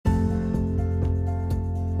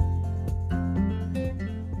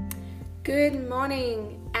Good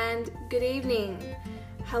morning and good evening.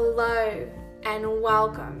 Hello and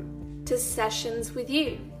welcome to Sessions with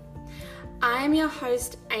You. I am your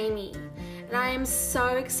host, Amy, and I am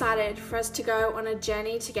so excited for us to go on a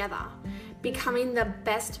journey together, becoming the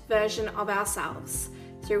best version of ourselves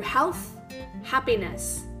through health,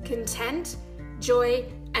 happiness, content, joy,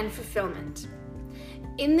 and fulfillment.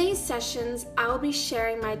 In these sessions, I will be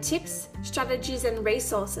sharing my tips, strategies, and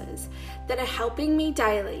resources that are helping me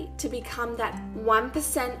daily to become that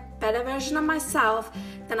 1% better version of myself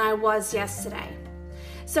than I was yesterday.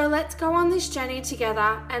 So let's go on this journey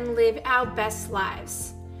together and live our best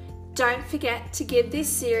lives. Don't forget to give this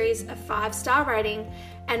series a 5-star rating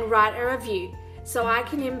and write a review so I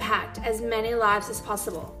can impact as many lives as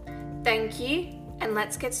possible. Thank you, and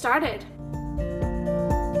let's get started.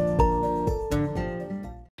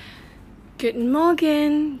 Guten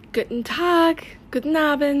Morgen, guten Tag, guten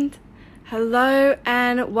Abend. Hello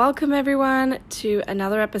and welcome everyone to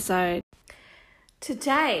another episode.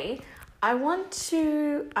 Today, I want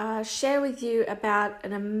to share with you about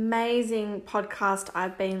an amazing podcast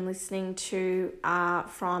I've been listening to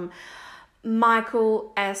from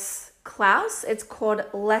Michael S. Klaus. It's called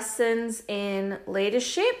Lessons in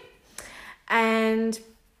Leadership. And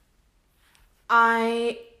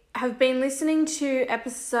I have been listening to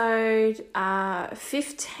episode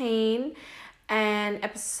 15 and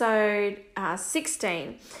episode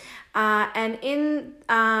 16. And in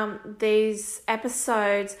these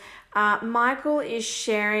episodes, Michael is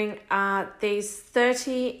sharing these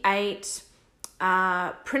 38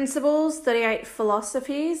 principles, 38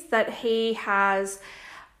 philosophies that he has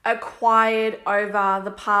acquired over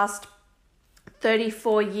the past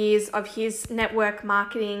 34 years of his network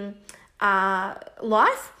marketing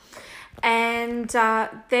life. And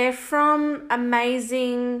they're from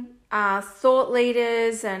amazing thought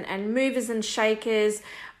leaders and movers and shakers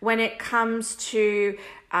when it comes to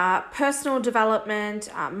personal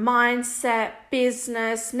development, mindset,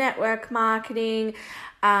 business, network marketing,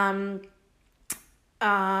 money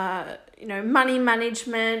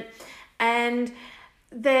management. And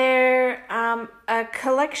they're a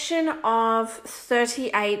collection of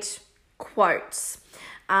 38 quotes.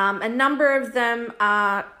 A number of them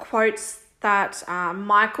are quotes that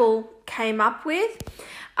Michael came up with,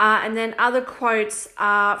 and then other quotes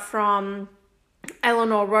are from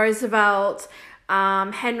Eleanor Roosevelt,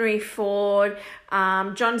 Henry Ford,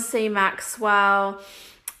 John C. Maxwell,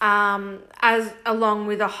 as along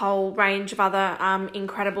with a whole range of other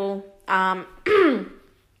incredible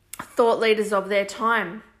thought leaders of their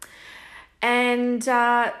time. And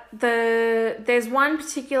there's one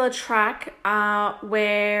particular track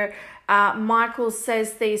where Michael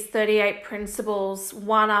says these 38 principles,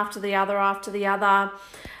 one after the other.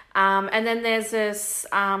 And then there's this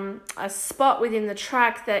a spot within the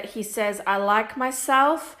track that he says, I like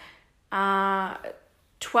myself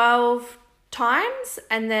 12 times,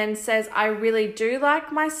 and then says, I really do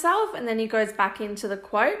like myself. And then he goes back into the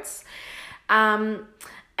quotes. And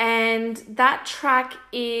that track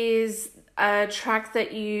is a track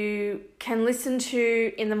that you can listen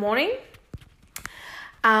to in the morning,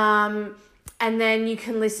 and then you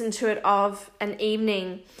can listen to it of an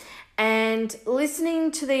evening. And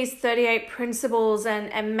listening to these 38 principles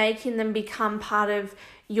and making them become part of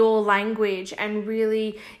your language and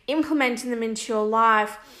really implementing them into your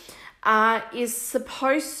life is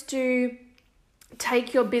supposed to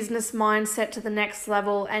take your business mindset to the next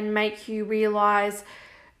level and make you realize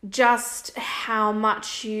just how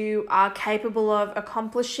much you are capable of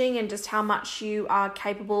accomplishing and just how much you are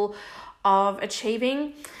capable of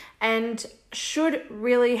achieving, and should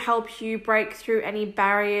really help you break through any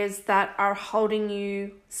barriers that are holding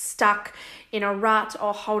you stuck in a rut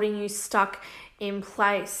or holding you stuck in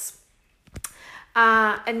place.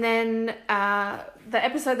 And then the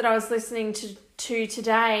episode that I was listening to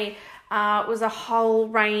today was a whole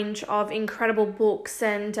range of incredible books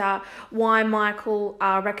and why Michael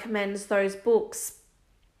recommends those books.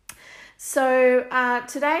 So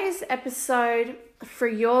today's episode, for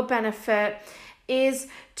your benefit, is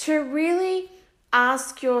to really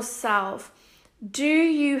ask yourself, do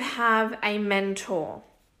you have a mentor?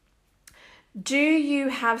 Do you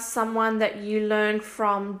have someone that you learn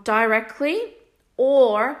from directly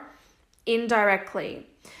or indirectly?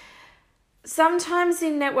 Sometimes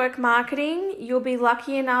in network marketing, you'll be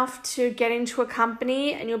lucky enough to get into a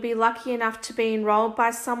company and you'll be lucky enough to be enrolled by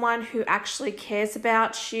someone who actually cares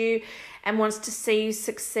about you and wants to see you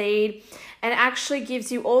succeed and actually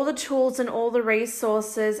gives you all the tools and all the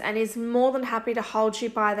resources and is more than happy to hold you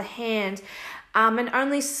by the hand, and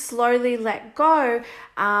only slowly let go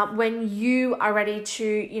when you are ready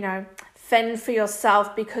to, fend for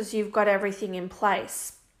yourself because you've got everything in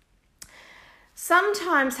place.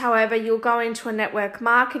 Sometimes, however, you'll go into a network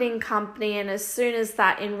marketing company, and as soon as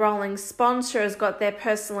that enrolling sponsor has got their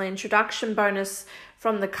personal introduction bonus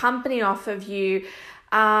from the company off of you,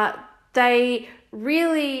 they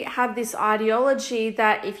really have this ideology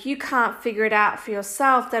that if you can't figure it out for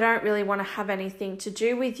yourself, they don't really want to have anything to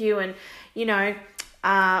do with you. And,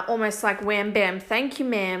 almost like wham bam, thank you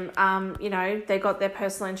ma'am. They got their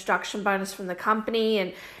personal introduction bonus from the company,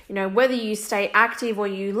 and whether you stay active or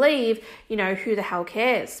you leave, who the hell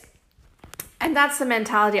cares? And that's the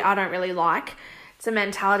mentality I don't really like. It's a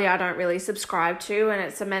mentality I don't really subscribe to, and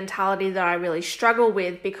it's a mentality that I really struggle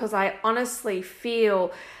with, because I honestly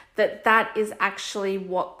feel that is actually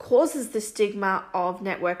what causes the stigma of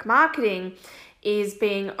network marketing, is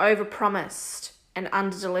being overpromised and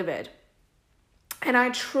underdelivered. And I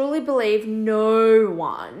truly believe no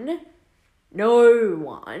one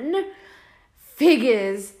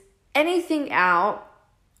figures anything out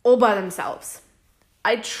all by themselves.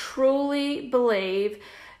 I truly believe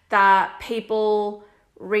that people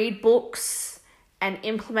read books and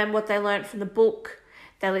implement what they learned from the book.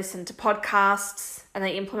 They listen to podcasts and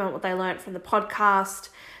they implement what they learned from the podcast.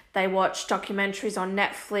 They watch documentaries on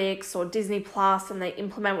Netflix or Disney Plus and they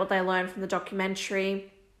implement what they learned from the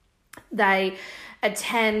documentary. They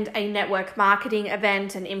attend a network marketing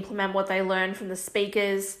event and implement what they learn from the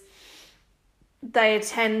speakers. They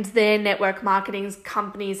attend their network marketing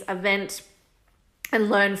company's event and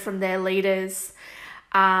learn from their leaders.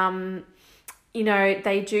 They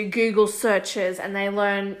do Google searches and they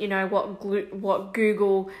learn, what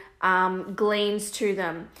Google gleans to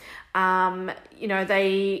them.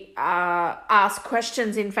 They ask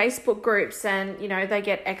questions in Facebook groups and, they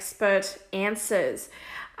get expert answers.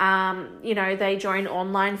 They join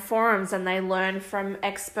online forums and they learn from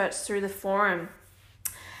experts through the forum.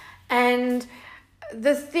 And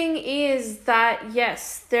the thing is that,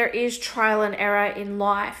 yes, there is trial and error in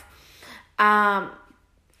life.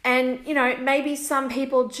 Maybe some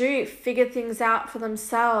people do figure things out for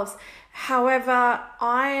themselves. However,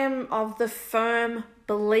 I am of the firm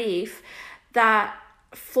belief that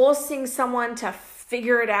forcing someone to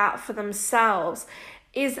figure it out for themselves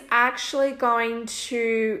is actually going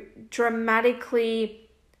to dramatically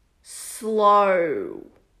slow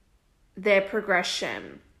their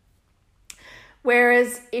progression.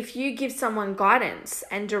 Whereas if you give someone guidance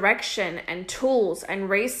and direction and tools and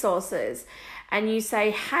resources, and you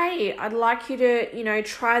say, hey, I'd like you to,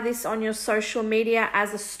 try this on your social media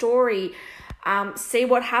as a story, see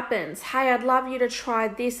what happens. Hey, I'd love you to try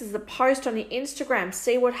this as a post on your Instagram,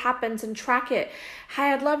 see what happens and track it.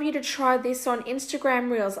 Hey, I'd love you to try this on Instagram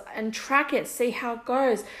Reels and track it, see how it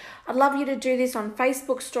goes. I'd love you to do this on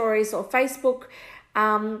Facebook stories or Facebook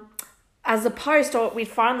as a post, or we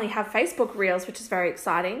finally have Facebook Reels, which is very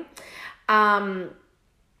exciting.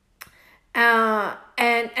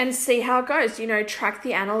 And see how it goes, track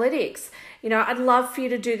the analytics. I'd love for you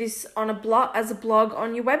to do this on a blog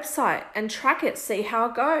on your website and track it, see how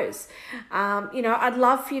it goes. I'd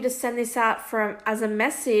love for you to send this out as a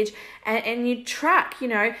message and you track,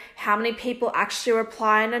 how many people actually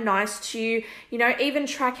reply and are nice to you, even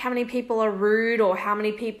track how many people are rude or how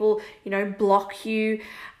many people, block you,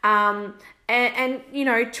 and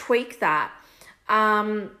tweak that.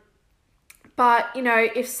 But,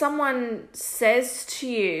 if someone says to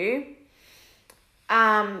you,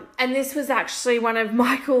 and this was actually one of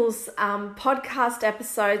Michael's podcast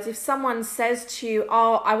episodes, if someone says to you,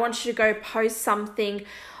 oh, I want you to go post something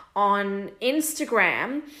on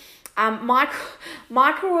Instagram,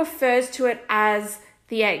 Michael refers to it as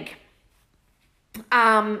the egg.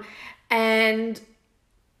 I've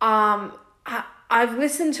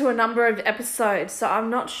listened to a number of episodes, so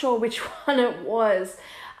I'm not sure which one it was.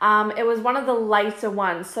 It was one of the later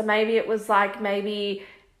ones, so maybe it was maybe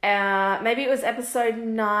it was episode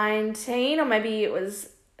 19, or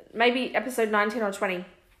maybe episode 19 or 20.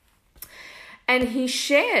 And he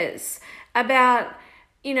shares about,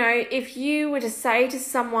 if you were to say to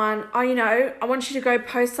someone, oh, I want you to go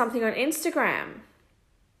post something on Instagram.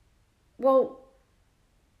 Well,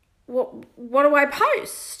 what do I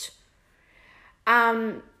post?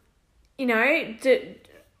 What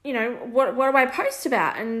do I post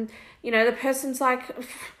about? And, the person's like,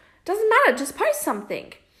 doesn't matter, just post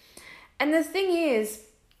something. And the thing is,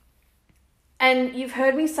 and you've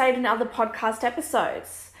heard me say it in other podcast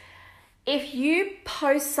episodes, if you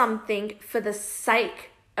post something for the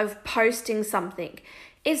sake of posting something,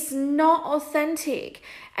 it's not authentic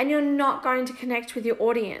and you're not going to connect with your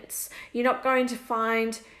audience. You're not going to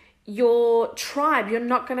find your tribe. You're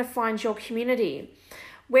not going to find your community.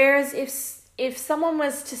 Whereas if someone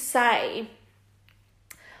was to say,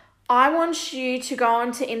 I want you to go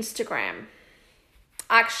onto Instagram.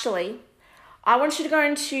 Actually, I want you to go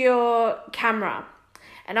into your camera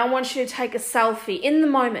and I want you to take a selfie in the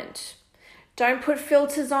moment. Don't put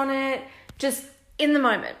filters on it. Just in the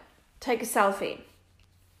moment, take a selfie.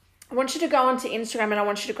 I want you to go onto Instagram and I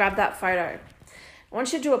want you to grab that photo. I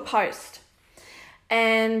want you to do a post.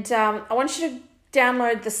 And I want you to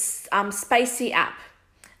download the Spacey app.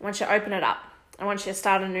 I want you to open it up. I want you to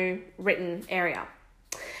start a new written area.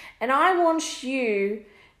 And I want you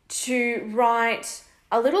to write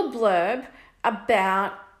a little blurb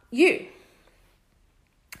about you.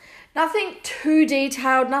 Nothing too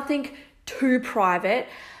detailed, nothing too private,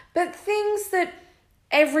 but things that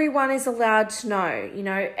everyone is allowed to know. You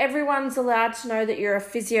know, everyone's allowed to know that you're a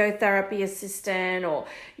physiotherapy assistant, or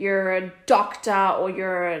you're a doctor, or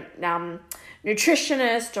you're a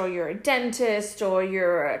nutritionist, or you're a dentist, or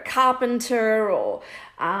you're a carpenter, or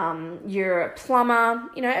you're a plumber.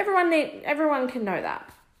 You know, everyone can know that.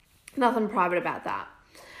 Nothing private about that.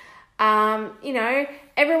 You know,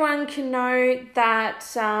 everyone can know that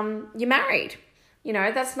you're married. You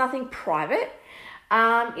know, that's nothing private.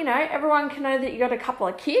 You know, everyone can know that you got a couple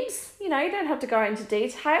of kids. You know, you don't have to go into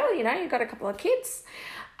detail. You know, you've got a couple of kids.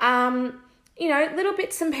 You know, little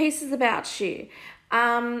bits and pieces about you.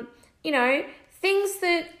 You know, things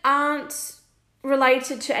that aren't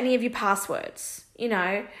related to any of your passwords. You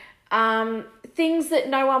know, things that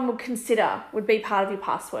no one would consider would be part of your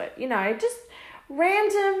password. You know, just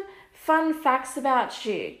random fun facts about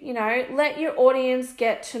you. You know, let your audience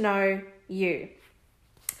get to know you.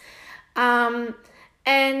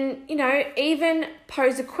 And, you know, even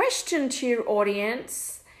pose a question to your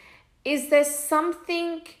audience. Is there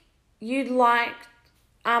something you'd like,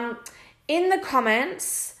 in the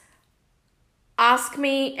comments, ask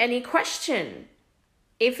me any question.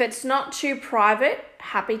 If it's not too private,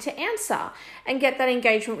 happy to answer and get that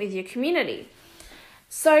engagement with your community.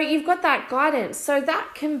 So you've got that guidance. So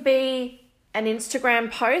that can be an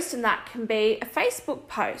Instagram post and that can be a Facebook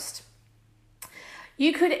post.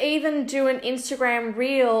 You could even do an Instagram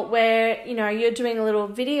reel where, you know, you're doing a little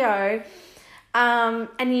video and,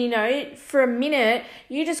 you know, for a minute,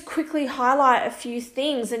 you just quickly highlight a few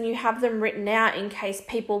things and you have them written out in case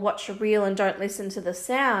people watch a reel and don't listen to the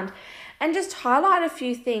sound. And just highlight a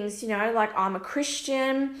few things, you know, like I'm a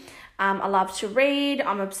Christian, I love to read,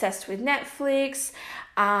 I'm obsessed with Netflix,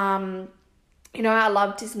 you know, I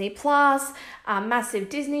love Disney Plus, I'm a massive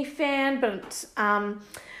Disney fan, but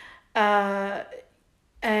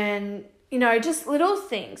and, you know, just little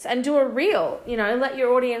things, and do a reel, you know, let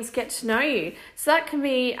your audience get to know you. So that can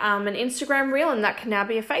be an Instagram reel, and that can now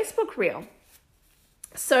be a Facebook reel.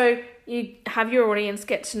 So you have your audience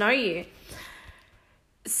get to know you.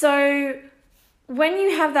 So when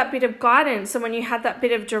you have that bit of guidance and when you have that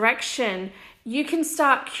bit of direction, you can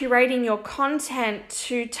start curating your content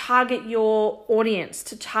to target your audience,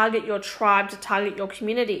 to target your tribe, to target your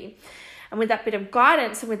community. And with that bit of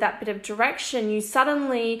guidance and with that bit of direction, you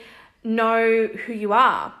suddenly know who you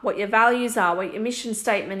are, what your values are, what your mission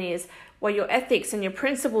statement is, what your ethics and your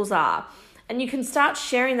principles are. And you can start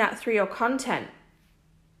sharing that through your content.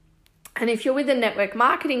 And if you're with a network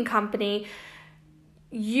marketing company,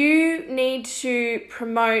 you need to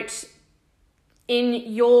promote in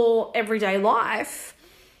your everyday life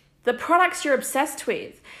the products you're obsessed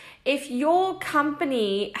with. If your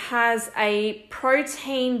company has a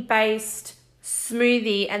protein-based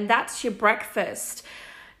smoothie and that's your breakfast,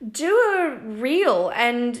 do a reel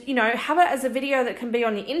and, you know, have it as a video that can be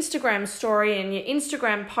on your Instagram story and your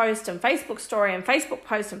Instagram post and Facebook story and Facebook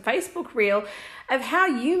post and Facebook reel of how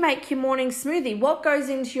you make your morning smoothie. What goes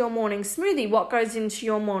into your morning smoothie? What goes into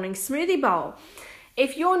your morning smoothie bowl?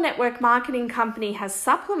 If your network marketing company has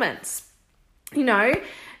supplements, you know,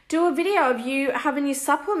 do a video of you having your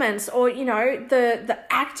supplements, or, you know, the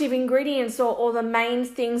active ingredients or the main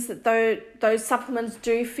things that those supplements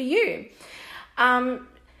do for you.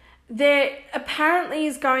 There apparently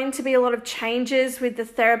is going to be a lot of changes with the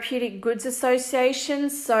Therapeutic Goods Association.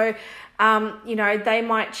 So, you know, they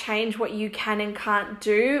might change what you can and can't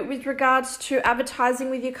do with regards to advertising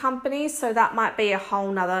with your company. So that might be a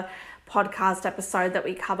whole nother podcast episode that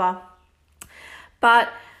we cover.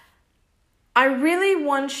 But I really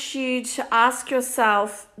want you to ask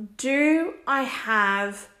yourself, do I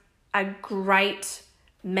have a great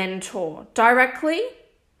mentor directly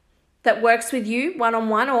that works with you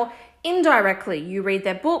one-on-one, or indirectly? You read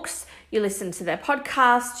their books, you listen to their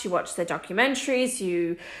podcasts, you watch their documentaries,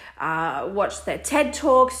 you watch their TED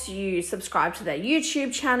Talks, you subscribe to their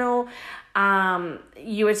YouTube channel,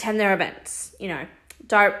 you attend their events, you know,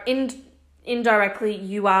 indirectly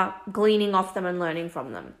you are gleaning off them and learning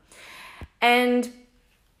from them. And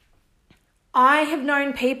I have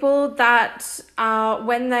known people that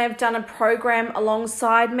when they've done a program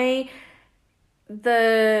alongside me,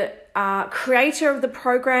 the creator of the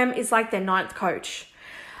program is like their ninth coach.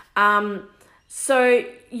 So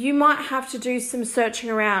you might have to do some searching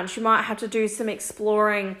around. You might have to do some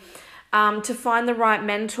exploring to find the right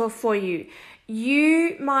mentor for you.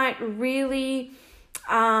 You might really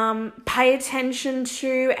pay attention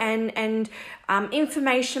to and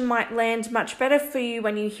information might land much better for you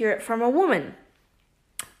when you hear it from a woman,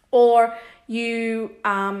 or you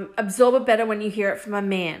absorb it better when you hear it from a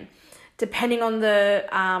man, depending on the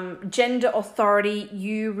gender authority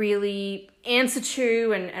you really answer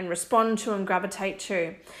to and respond to and gravitate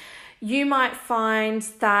to. You might find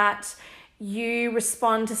that you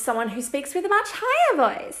respond to someone who speaks with a much higher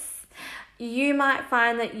voice. You might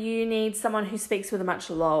find that you need someone who speaks with a much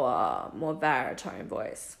lower, more baritone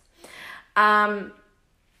voice.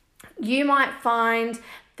 You might find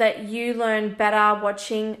that you learn better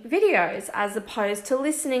watching videos as opposed to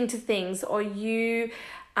listening to things, or you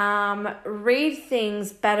read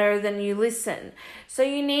things better than you listen. So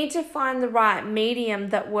you need to find the right medium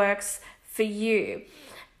that works for you.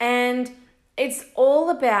 And it's all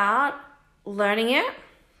about learning it,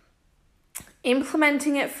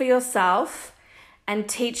 implementing it for yourself, and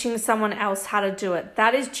teaching someone else how to do it.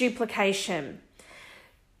 That is duplication.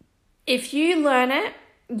 If you learn it,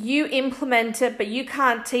 you implement it, but you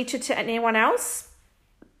can't teach it to anyone else,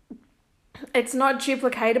 it's not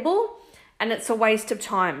duplicatable and it's a waste of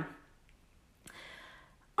time.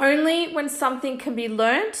 Only when something can be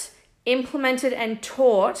learnt, implemented, and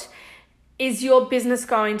taught is your business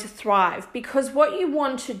going to thrive. Because what you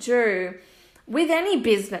want to do with any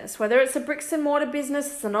business, whether it's a bricks and mortar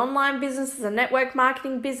business, it's an online business, it's a network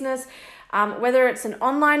marketing business, whether it's an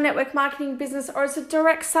online network marketing business or it's a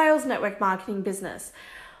direct sales network marketing business,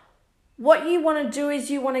 what you want to do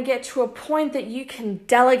is you want to get to a point that you can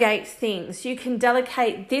delegate things. You can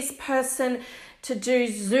delegate this person to do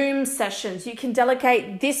Zoom sessions. You can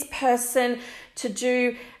delegate this person to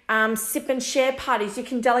do sip and share parties. You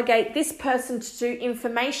can delegate this person to do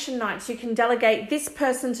information nights. You can delegate this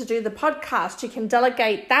person to do the podcast. You can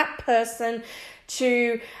delegate that person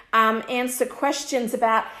to answer questions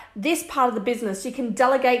about this part of the business. You can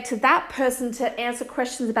delegate to that person to answer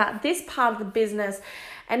questions about this part of the business.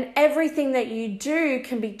 And everything that you do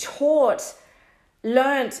can be taught,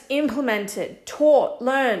 learnt, implemented, taught,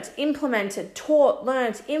 learnt, implemented, taught,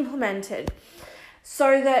 learnt, implemented.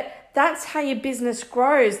 So that's how your business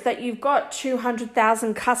grows, that you've got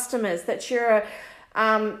 200,000 customers, that you're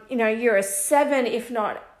a 7, if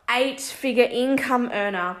not 8-figure income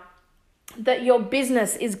earner, that your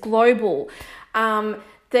business is global,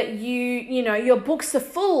 that your books are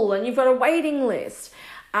full and you've got a waiting list,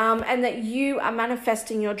 and that you are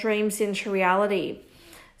manifesting your dreams into reality.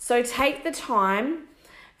 So take the time,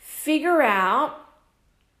 figure out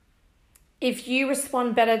if you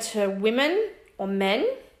respond better to women or men,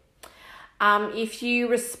 if you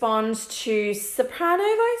respond to soprano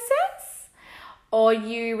voices or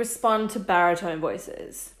you respond to baritone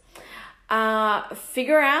voices.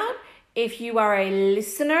 Figure out if you are a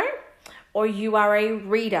listener or you are a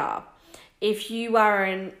reader, if you are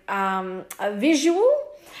a visual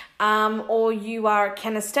or you are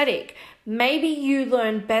kinesthetic. Maybe you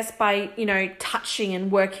learn best by, touching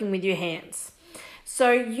and working with your hands.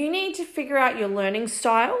 So you need to figure out your learning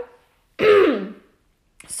style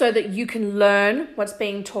so that you can learn what's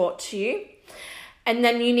being taught to you. And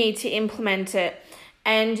then you need to implement it.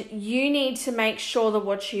 And you need to make sure that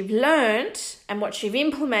what you've learned and what you've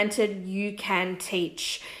implemented, you can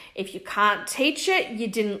teach. If you can't teach it, you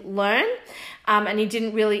didn't learn, and you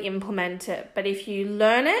didn't really implement it. But if you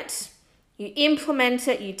learn it, you implement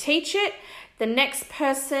it, you teach it, the next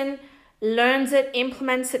person learns it,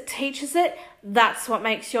 implements it, teaches it, that's what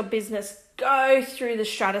makes your business go through the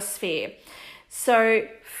stratosphere. So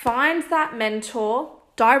find that mentor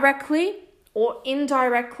directly or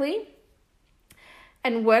indirectly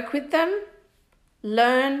and work with them,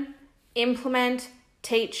 learn, implement,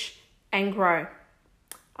 teach, and grow.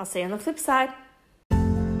 I'll see you on the flip side.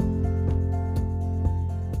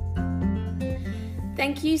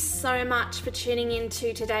 Thank you so much for tuning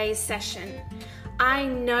into today's session. I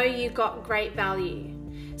know you got great value.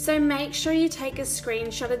 So make sure you take a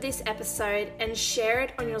screenshot of this episode and share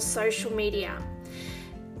it on your social media.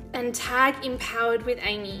 And tag Empowered with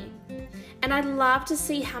Amy. And I'd love to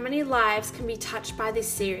see how many lives can be touched by this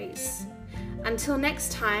series. Until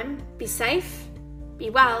next time, be safe, be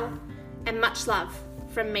well, and much love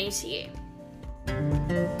from me to you.